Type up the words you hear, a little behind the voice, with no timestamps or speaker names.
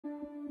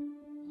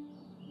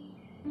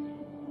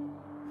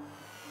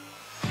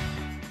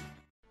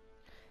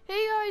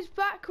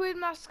back with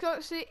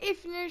Mascot. So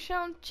if you're new to the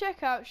channel,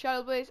 check out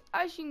Shadowblaze.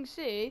 As you can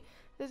see,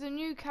 there's a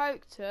new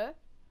character.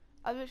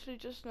 I've literally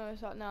just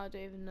noticed that now, I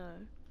don't even know.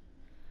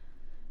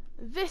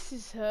 This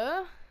is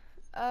her.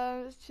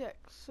 Let's check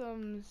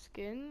some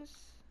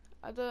skins.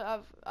 I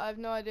have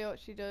no idea what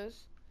she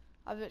does.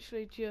 I've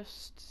literally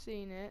just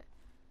seen it.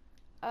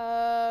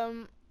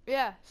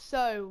 Yeah,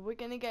 so we're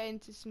gonna get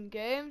into some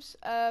games.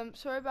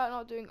 Sorry about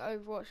not doing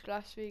Overwatch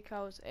last week.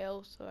 I was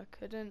ill, so I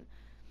couldn't.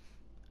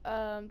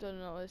 Don't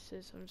know what this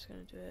is, so I'm just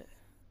gonna do it.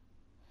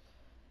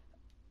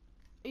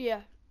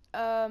 Yeah.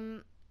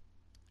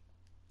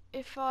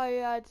 If I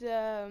had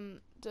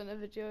done a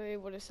video,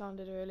 it would have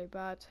sounded really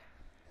bad.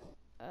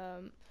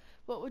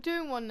 But we're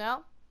doing one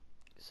now,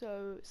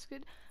 so it's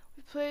good.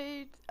 We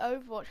played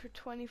Overwatch for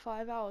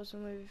 25 hours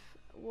and we've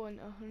won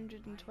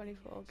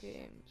 124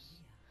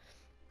 games.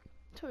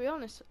 To be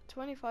honest,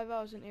 25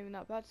 hours isn't even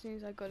that bad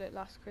since I got it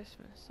last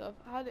Christmas. So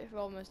I've had it for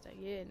almost a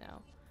year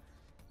now.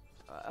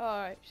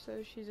 Alright,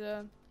 so she's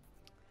one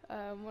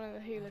of the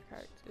healer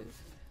characters.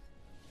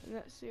 And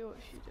let's see what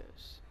she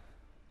does.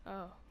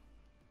 Oh.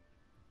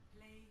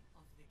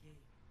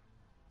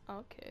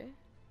 Okay.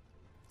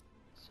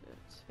 So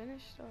it's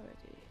finished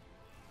already.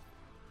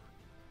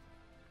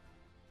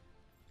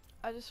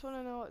 I just want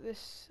to know what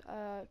this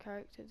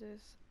character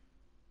does.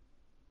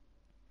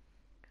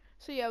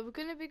 So yeah, we're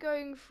going to be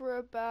going for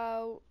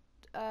about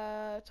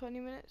 20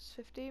 minutes,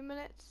 15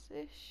 minutes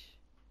ish.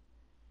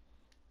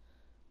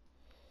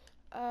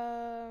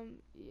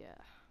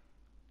 Yeah.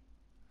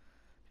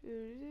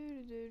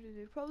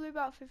 Probably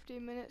about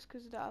 15 minutes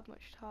because I don't have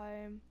much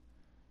time.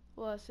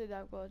 Well, I said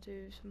I've got to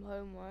do some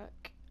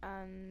homework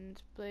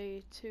and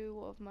play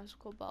 2 of my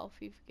school Battle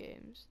FIFA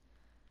games.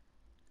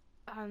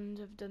 And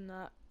I've done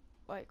that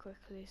quite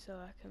quickly so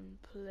I can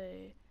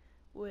play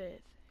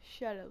with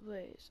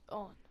Shadowblaze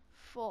on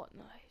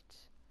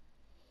Fortnite.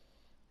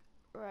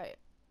 Right.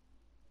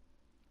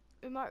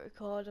 We might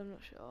record, I'm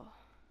not sure.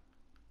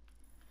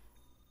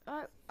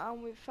 Alright,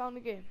 and we've found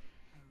the game.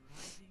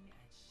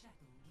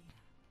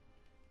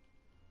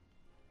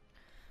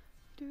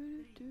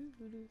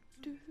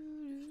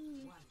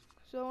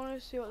 So I want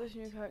to see what this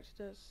new character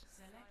does.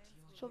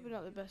 It's probably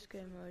not the best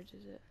game mode,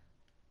 is it?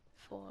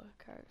 For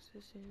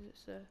characters, since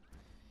it's a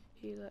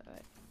healer,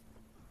 right?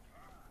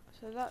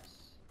 So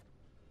that's.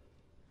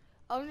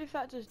 I wonder if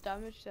that does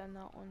damage then,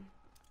 that one.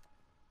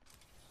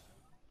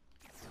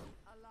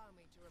 Allow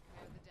me to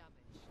repair the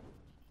damage.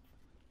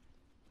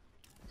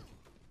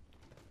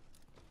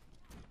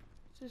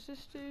 Does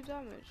this do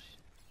damage?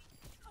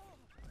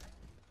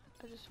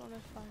 I just want to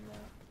find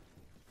out.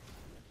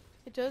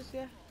 It does,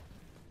 yeah.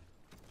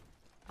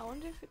 I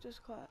wonder if it does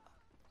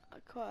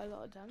quite a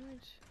lot of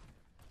damage.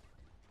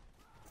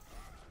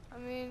 I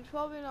mean, it's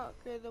probably not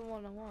good than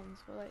one-on-ones,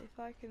 but like if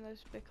I can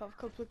just pick off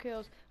a couple of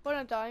kills, when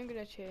I die I'm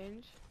gonna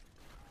change.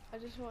 I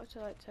just want to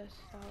like test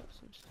out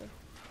some stuff.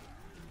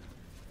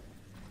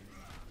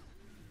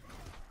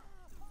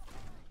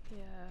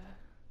 Yeah.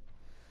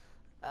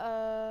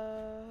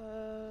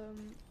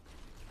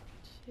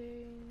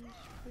 Change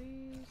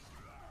please.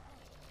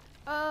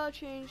 I'll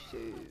change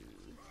to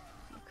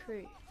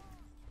McCree.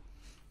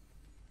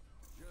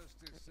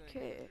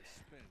 Okay.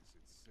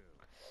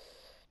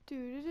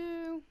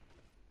 Do.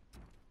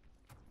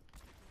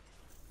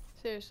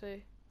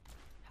 Seriously,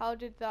 how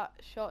did that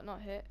shot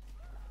not hit?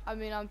 I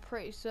mean, I'm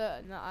pretty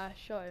certain that I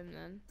shot him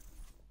then.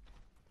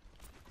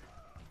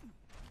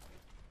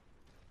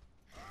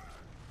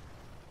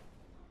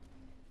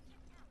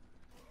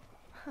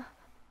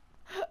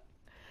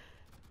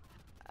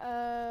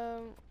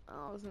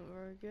 That wasn't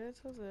very good,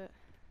 was it?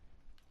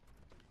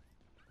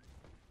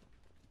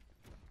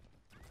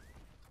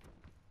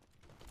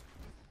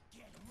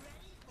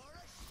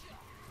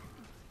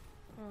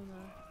 Oh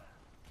no.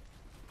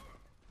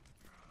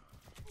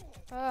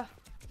 Ah,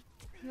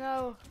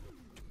 no.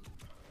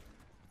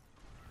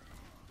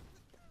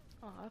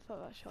 Oh, I thought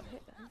that shot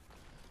hit then.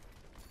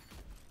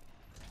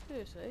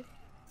 Seriously?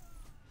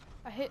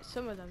 I hit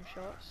some of them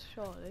shots,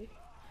 surely.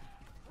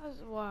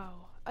 Wow.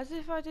 As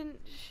if I didn't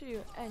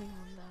shoot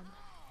anyone then.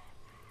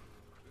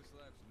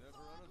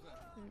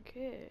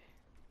 Okay.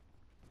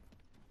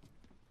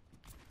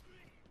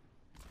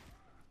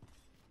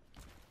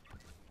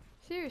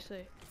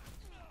 Seriously?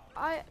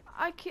 I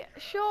can't,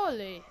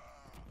 surely.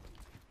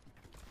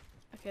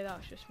 Okay, that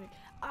was just me.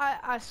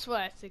 I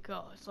swear to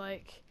God,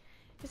 like,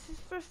 this is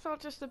first not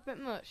just a bit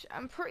much.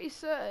 I'm pretty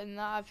certain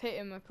that I've hit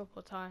him a couple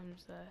of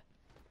times there.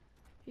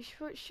 He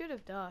should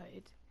have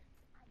died.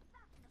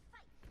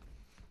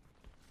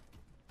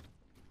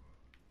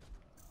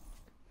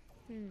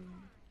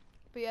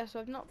 But yeah, so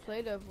I've not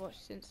played Overwatch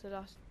since the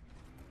last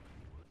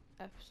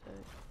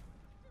episode.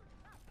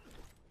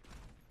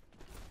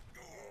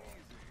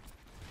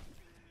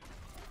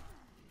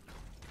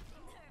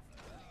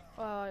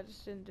 Well, I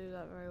just didn't do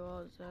that very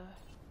well, so.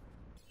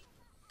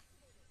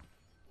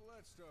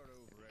 Let's start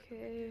over.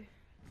 Okay.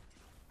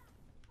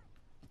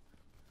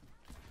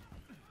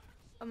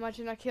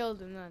 Imagine I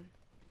killed him then.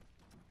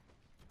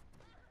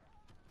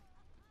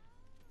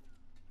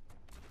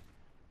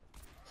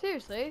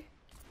 Seriously?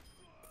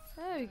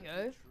 There we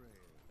go.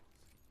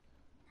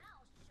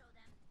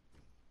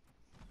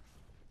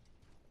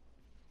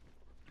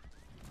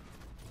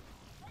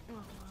 Oh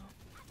wow.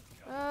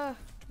 Ah,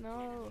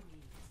 no.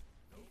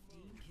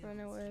 Run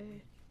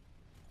away.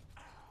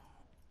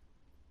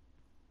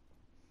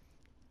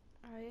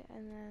 Alright,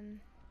 and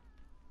then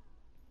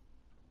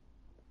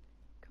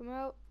come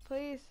out,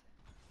 please.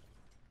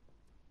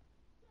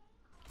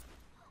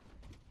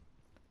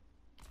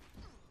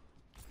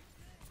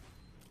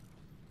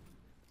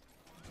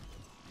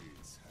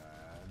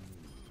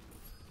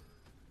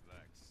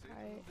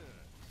 Alright.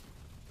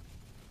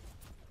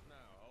 Now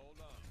hold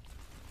on.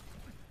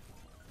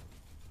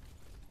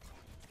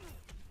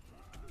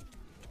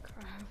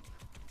 Crap.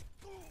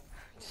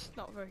 Just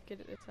not very good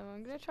at this time.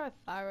 I'm gonna try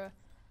Farah.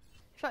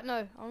 In fact,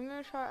 no. I'm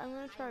gonna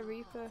try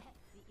Reaper.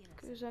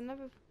 Because I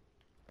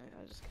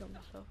just killed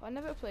myself. I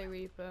never play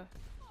Reaper.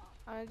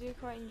 And I do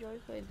quite enjoy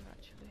playing him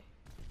actually.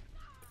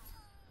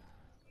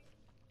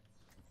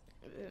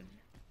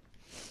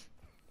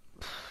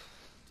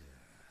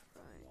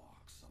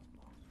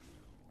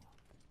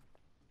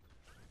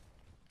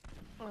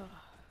 Oh.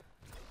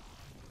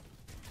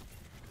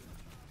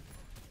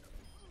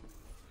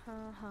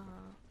 Ha ha.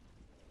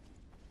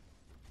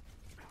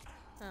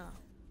 Oh.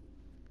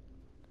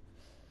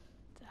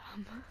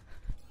 Damn.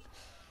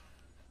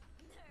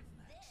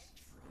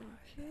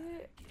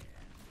 Okay.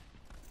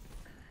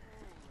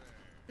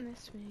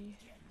 Miss me.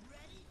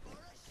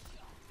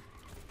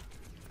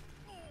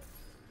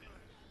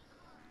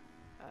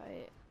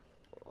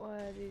 Why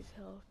are these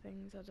hell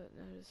things? I don't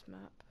know this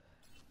map.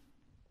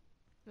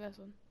 This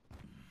one.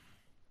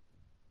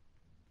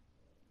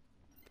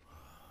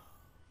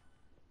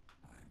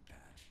 I'm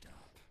patched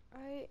up.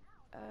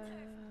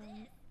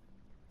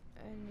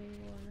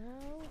 Anyone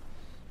else?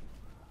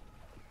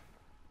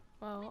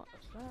 Well, what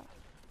was that?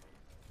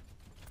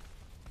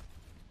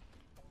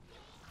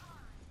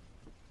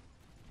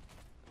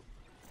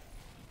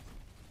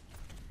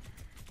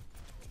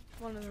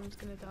 One of them's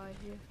gonna die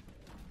here.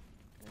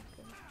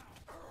 Okay.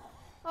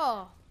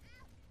 Oh!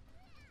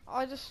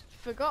 I just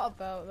forgot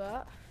about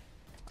that.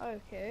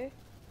 Okay.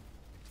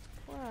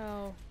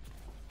 Wow.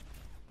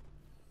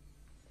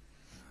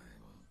 I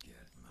will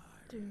get my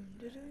Doom,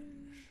 doom, revenge.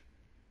 doom.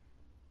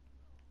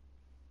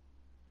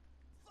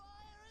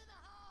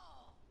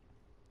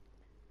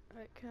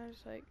 Right, can I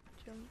just like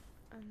jump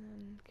and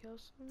then kill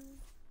someone?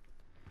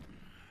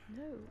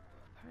 No,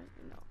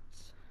 apparently not.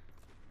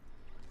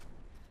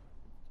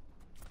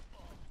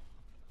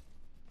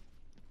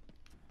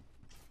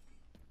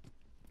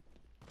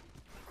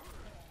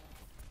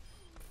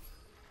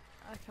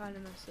 I kind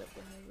of messed up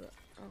with her, but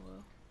oh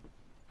well.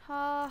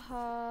 Ha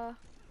ha.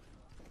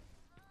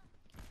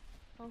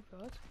 Oh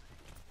god.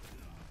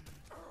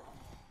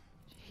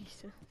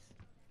 Jesus.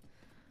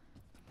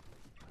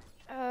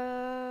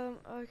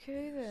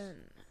 Okay then.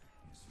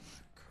 Is my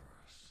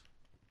curse.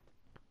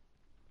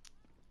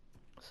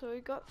 So we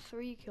got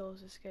 3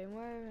 kills this game.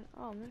 Where?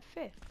 Oh, I'm in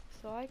 5th.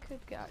 So I could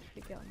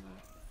actually get on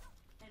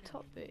the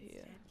top bit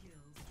here.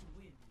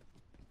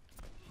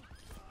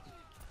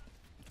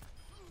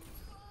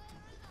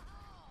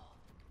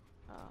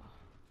 Oh,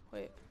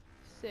 wait,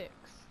 6.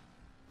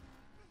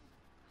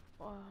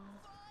 Wow.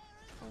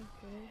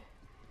 Okay.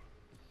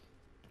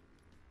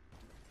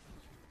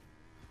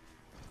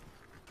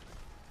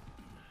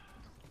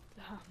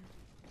 Damn.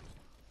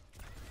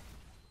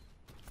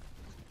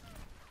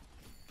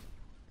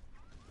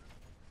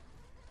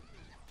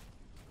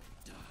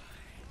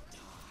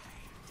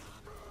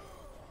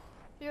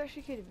 You're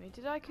actually kidding me?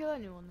 Did I kill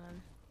anyone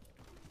then?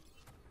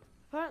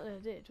 Apparently I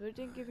did, but it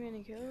didn't give me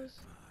any kills.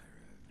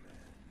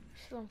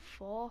 Still on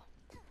 4.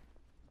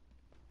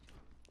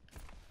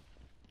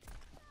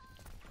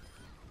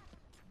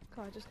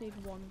 God, I just need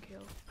 1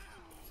 kill.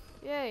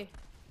 Yay!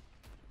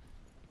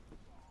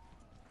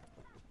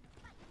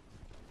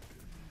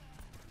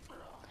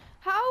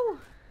 How?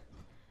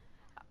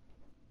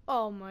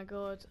 Oh my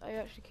god, are you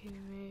actually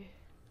kidding me?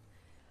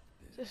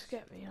 Just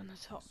get me on the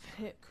top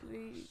bit,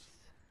 please.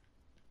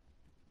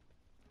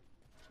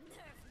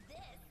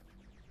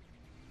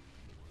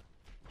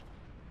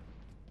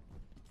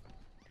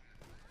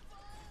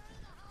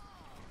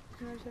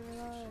 Can I stay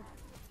alive?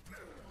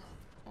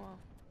 Wow.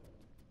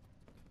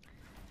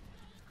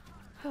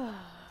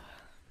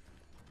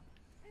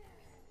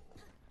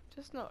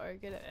 Just not very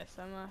good at this,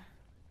 am I?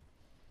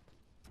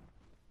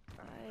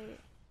 Right.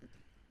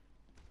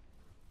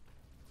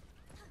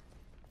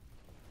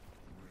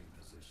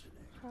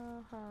 Repositioning.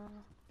 Haha.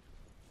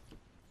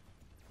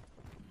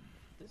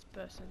 This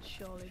person's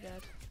surely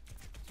dead.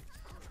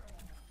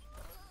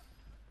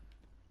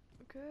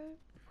 Okay.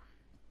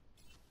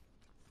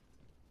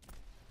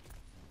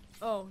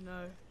 Oh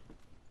no.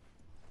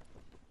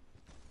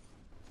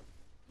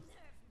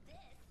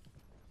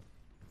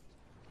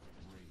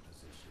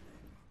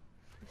 Repositioning.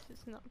 This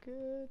is not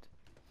good.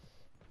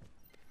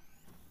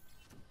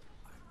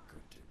 I'm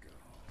good to go.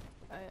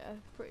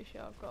 I'm pretty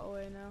sure I've got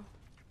away now.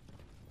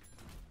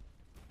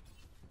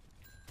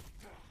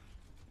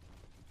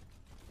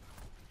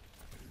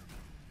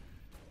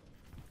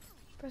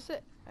 Press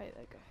it. Right,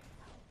 there you go.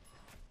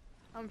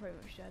 I'm pretty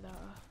much dead, aren't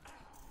I?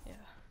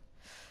 Yeah.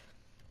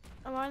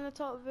 Am I in the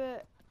top of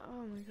it?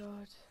 Oh my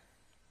god.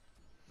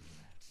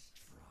 Let's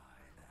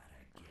try that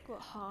again. I've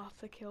got half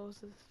the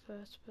kills as the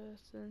first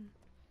person.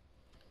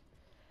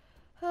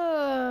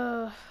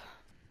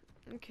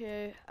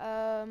 Okay,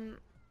 where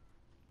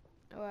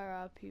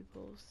are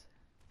pupils?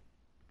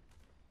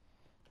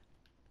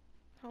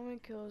 How many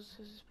kills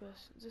is this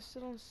person? They're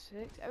still on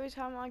 6. Every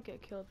time I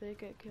get killed, they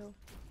get killed.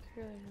 It's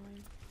really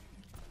annoying.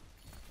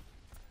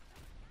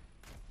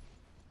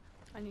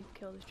 I need to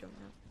kill this jump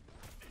now.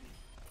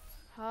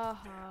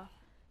 Haha.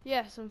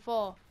 Yes, I'm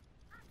 4.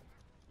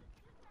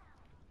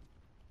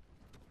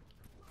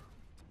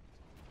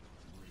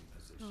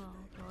 Oh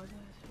god, I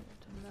shouldn't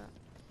have done that.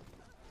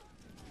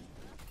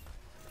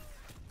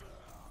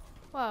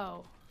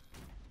 Wow.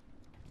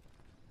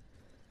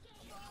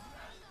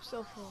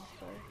 Still 4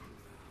 though.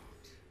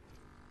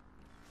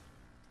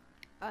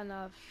 And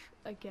I've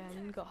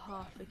again got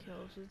half the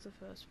kills as the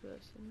first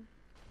person.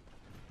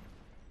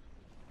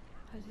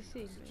 Has he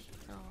seen me?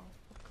 Oh,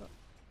 I've got.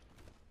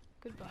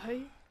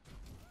 Goodbye.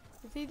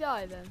 Did he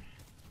die then?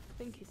 I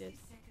think he did.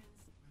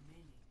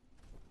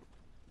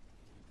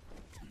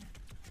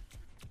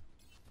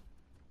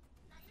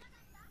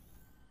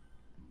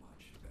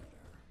 Much better.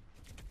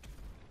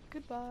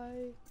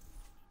 Goodbye.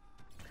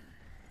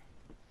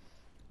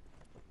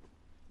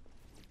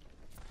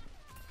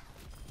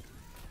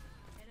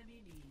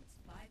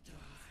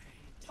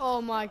 Oh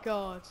my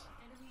god.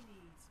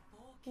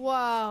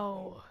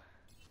 Wow.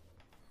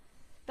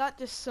 That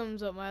just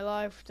sums up my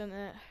life, doesn't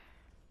it?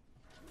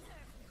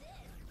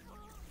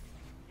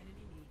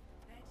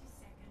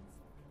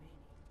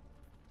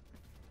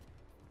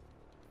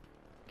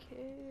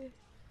 Okay.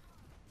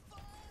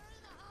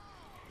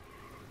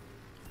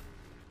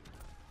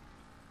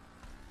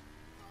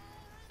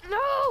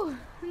 No!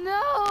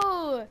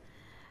 No!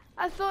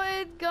 I thought it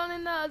had gone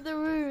in that other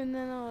room and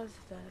then I was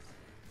dead.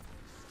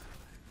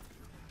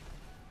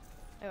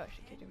 You're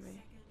actually kidding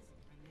me.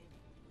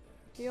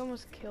 He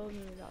almost killed me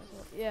with that as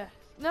well. Yeah.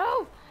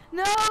 No!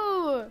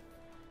 No!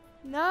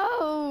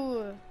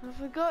 No! I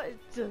forgot it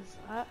does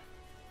that.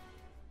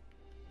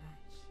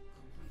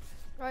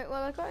 Right,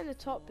 well I got in the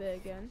top bit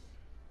again.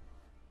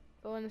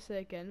 I want to say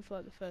again for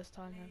like the first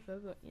time ever,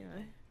 but you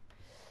know.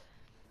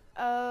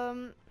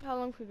 How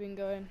long have we been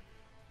going?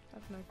 I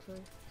have no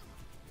clue.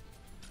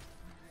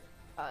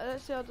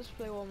 Let's see, I'll just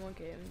play one more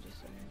game and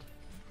just end.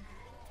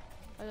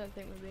 I don't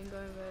think we've been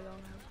going very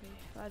long, have we?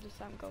 I just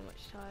haven't got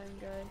much time,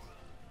 guys.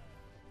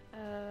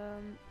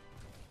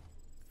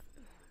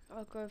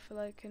 I'll go for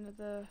like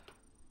another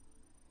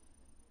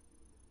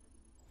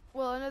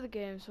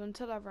game, so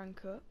until I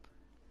rank up.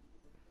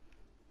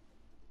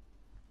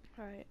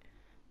 Right.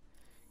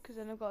 Because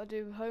then I've got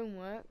to do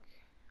homework,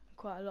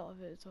 quite a lot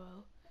of it as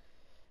well.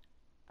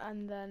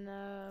 And then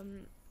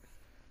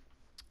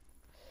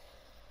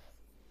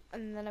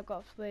I've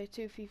got to play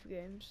 2 FIFA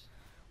games,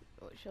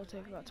 which will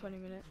take about 20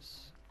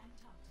 minutes.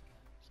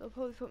 So it'll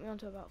probably put me on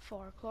to about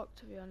 4 o'clock,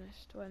 to be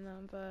honest, when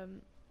I'm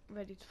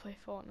ready to play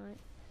Fortnite.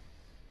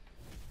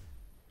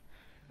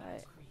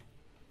 Right.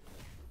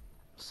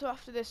 So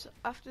after this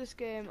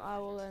game, I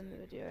will end the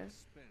video,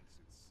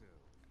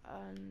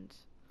 and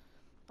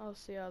I'll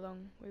see how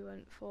long we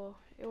went for.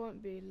 It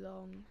won't be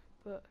long,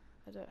 but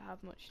I don't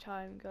have much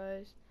time,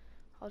 guys.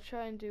 I'll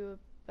try and do a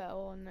better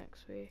one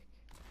next week.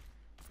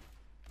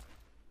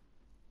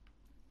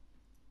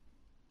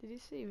 Did he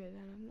see me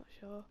then? I'm not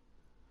sure.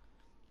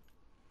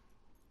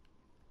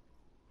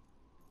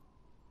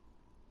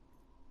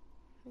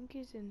 I think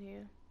he's in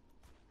here.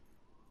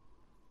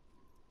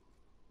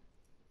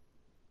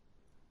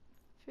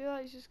 I feel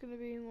like he's just gonna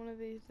be in one of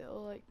these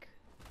little like.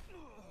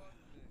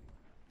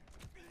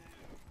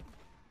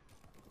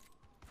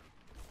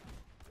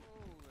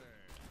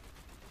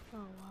 Oh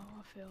wow,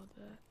 I failed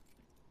there.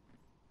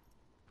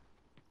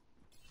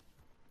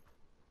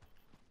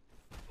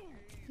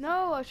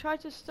 No, I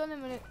tried to stun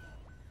him and it.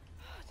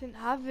 I didn't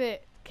have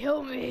it.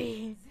 Kill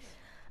me.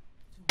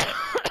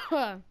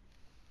 I'm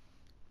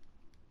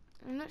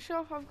not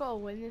sure if I've got to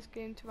win this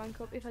game to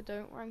rank up. If I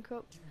don't rank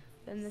up,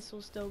 then this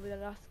will still be the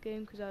last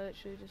game because I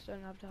literally just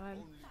don't have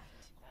time.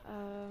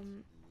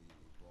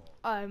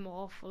 I'm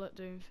awful at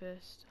Doomfist.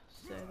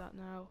 I'll say that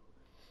now.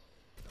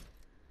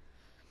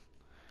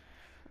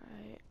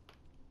 Right.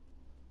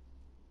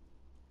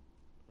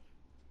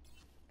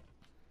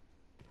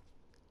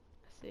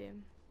 I see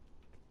him.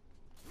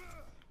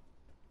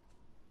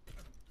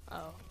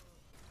 Oh.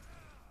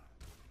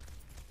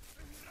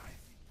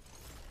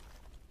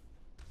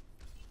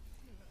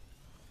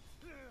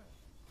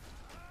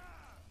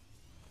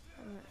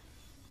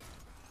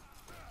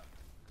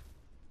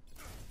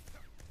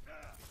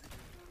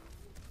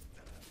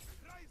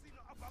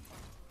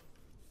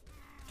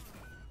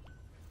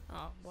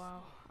 Oh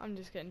wow, I'm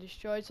just getting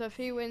destroyed. So if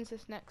he wins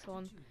this next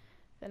one,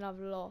 then I've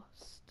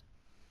lost.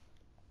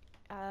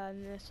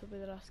 And this will be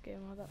the last game.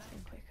 Oh, that's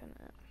been quick, isn't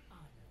it?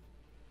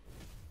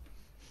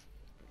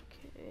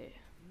 Okay.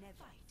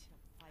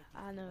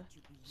 Anna,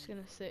 just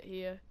gonna sit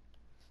here.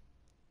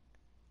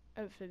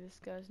 Hopefully this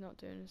guy's not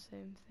doing the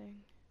same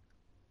thing.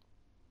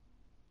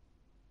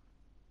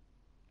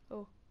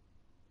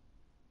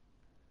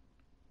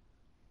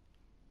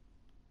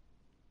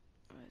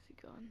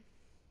 on.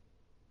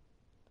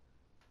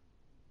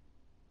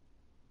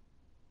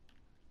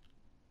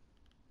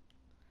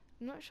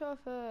 I'm not sure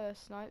if a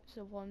snipe's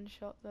a one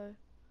shot though.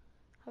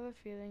 I have a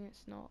feeling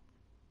it's not.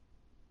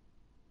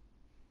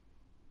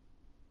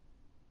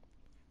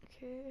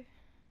 Okay.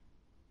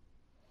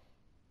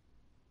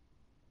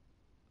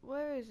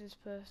 Where is this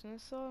person? I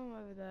saw him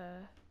over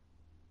there.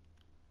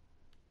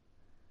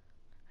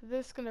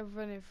 This is gonna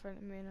run in front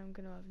of me and I'm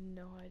gonna have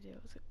no idea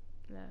what's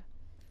there.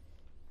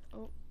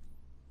 Oh,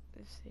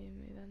 they've seen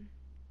me then.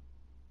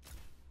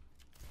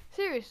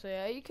 Seriously,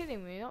 are you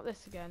kidding me? Not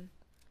this again.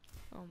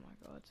 Oh my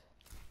god.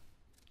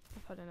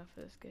 I've had enough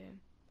of this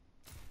game.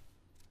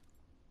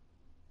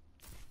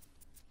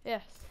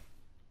 Yes.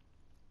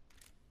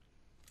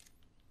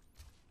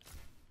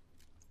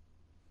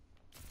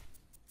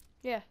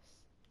 Yes.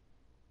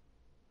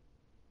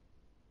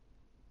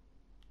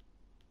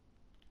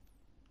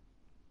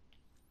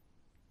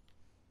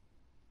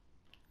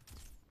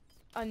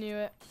 I knew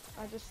it.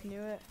 I just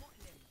knew it.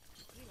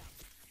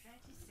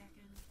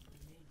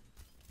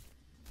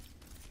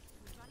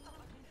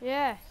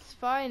 Yes,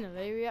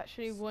 finally, we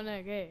actually won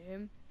a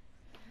game.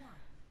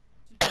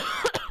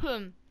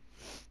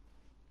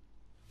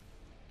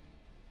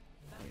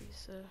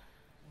 So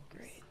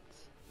great.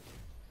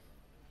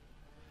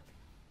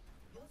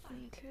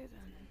 Okay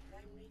then.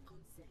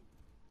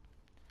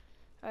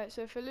 Alright,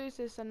 so if we lose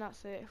this, then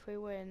that's it. If we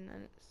win,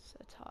 then it's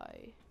a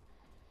tie.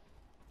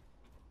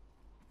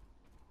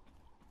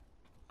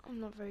 I'm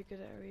not very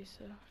good at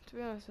Arisa. To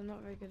be honest, I'm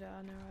not very good at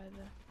Anna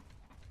either.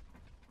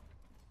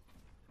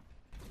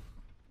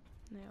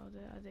 Nailed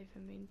it. I didn't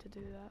even mean to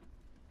do that.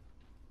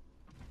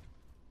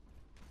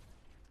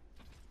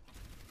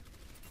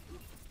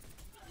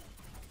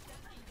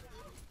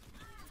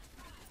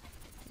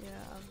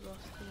 Yeah, I've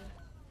lost here.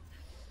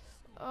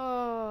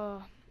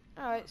 Oh,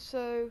 alright,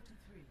 so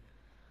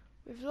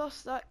we've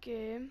lost that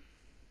game.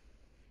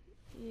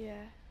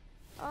 Yeah.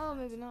 Oh,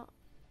 maybe not.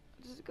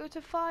 Does it go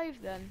to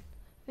 5 then?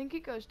 I think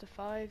it goes to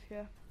 5,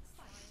 yeah.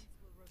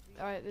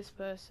 Alright, this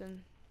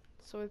person.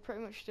 So we've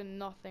pretty much done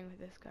nothing with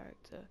this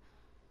character.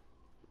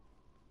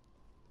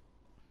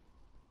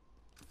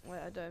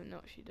 Wait, I don't know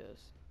what she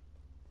does.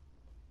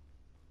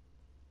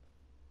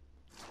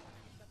 The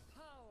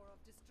power of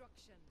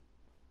destruction.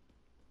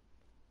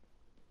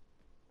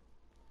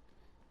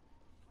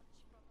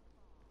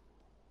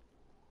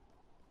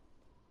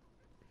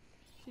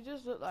 She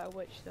does look like a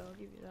witch though, I'll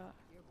give you that.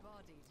 Your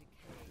body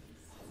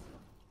decays.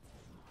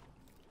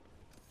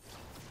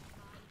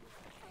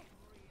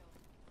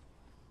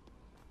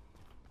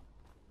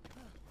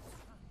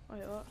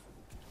 Wait, what?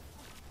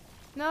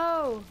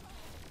 No!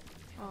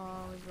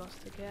 Oh, we've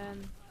lost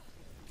again.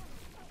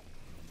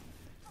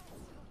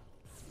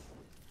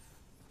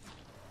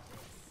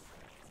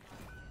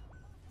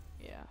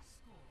 Yeah.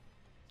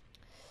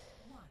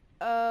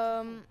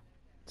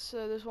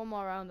 So there's one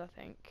more round, I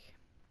think.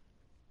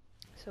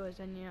 So it's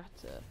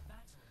Zenyatta.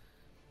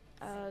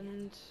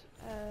 And,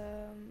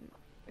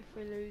 if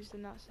we lose,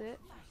 then that's it.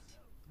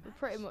 We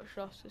pretty much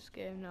lost this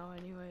game now,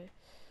 anyway.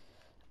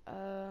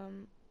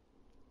 Right.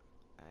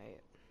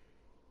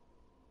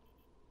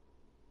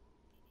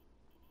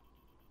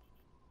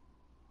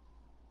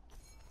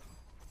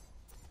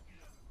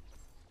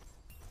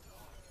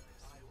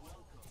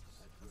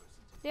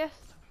 Yes.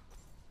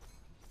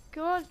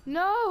 Come on.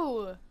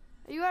 No!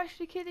 Are you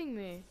actually kidding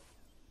me?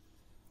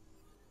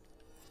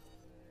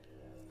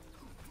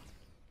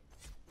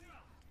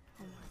 Oh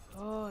my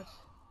god.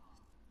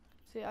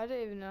 See, I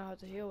don't even know how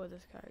to heal with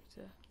this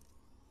character.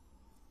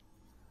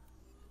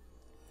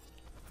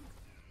 Oh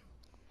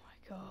my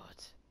god.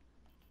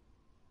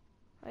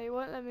 Like, it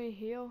won't let me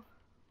heal,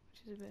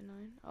 which is a bit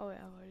annoying. Oh wait,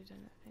 I've already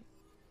done it, I think.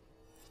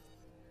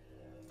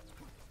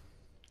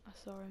 I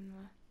saw him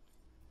there.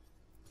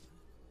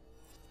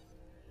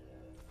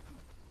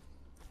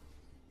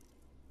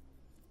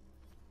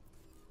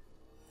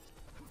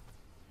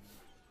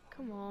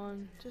 Come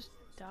on, just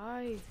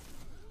die.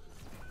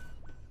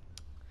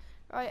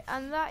 Right,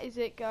 and that is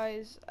it,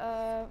 guys.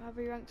 Have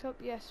we ranked up?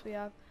 Yes, we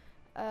have.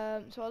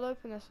 So I'll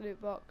open this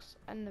loot box,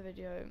 end the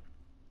video,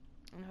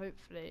 and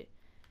hopefully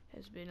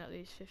it's been at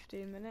least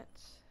 15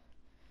 minutes.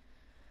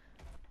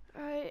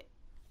 Right,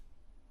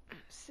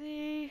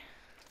 see,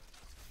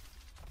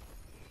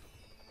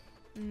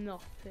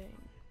 nothing.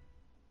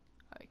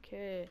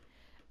 Okay.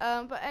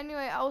 But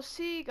anyway, I'll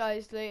see you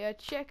guys later.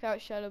 Check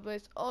out Shadow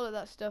Blaze, all of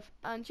that stuff,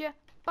 and yeah,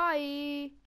 bye.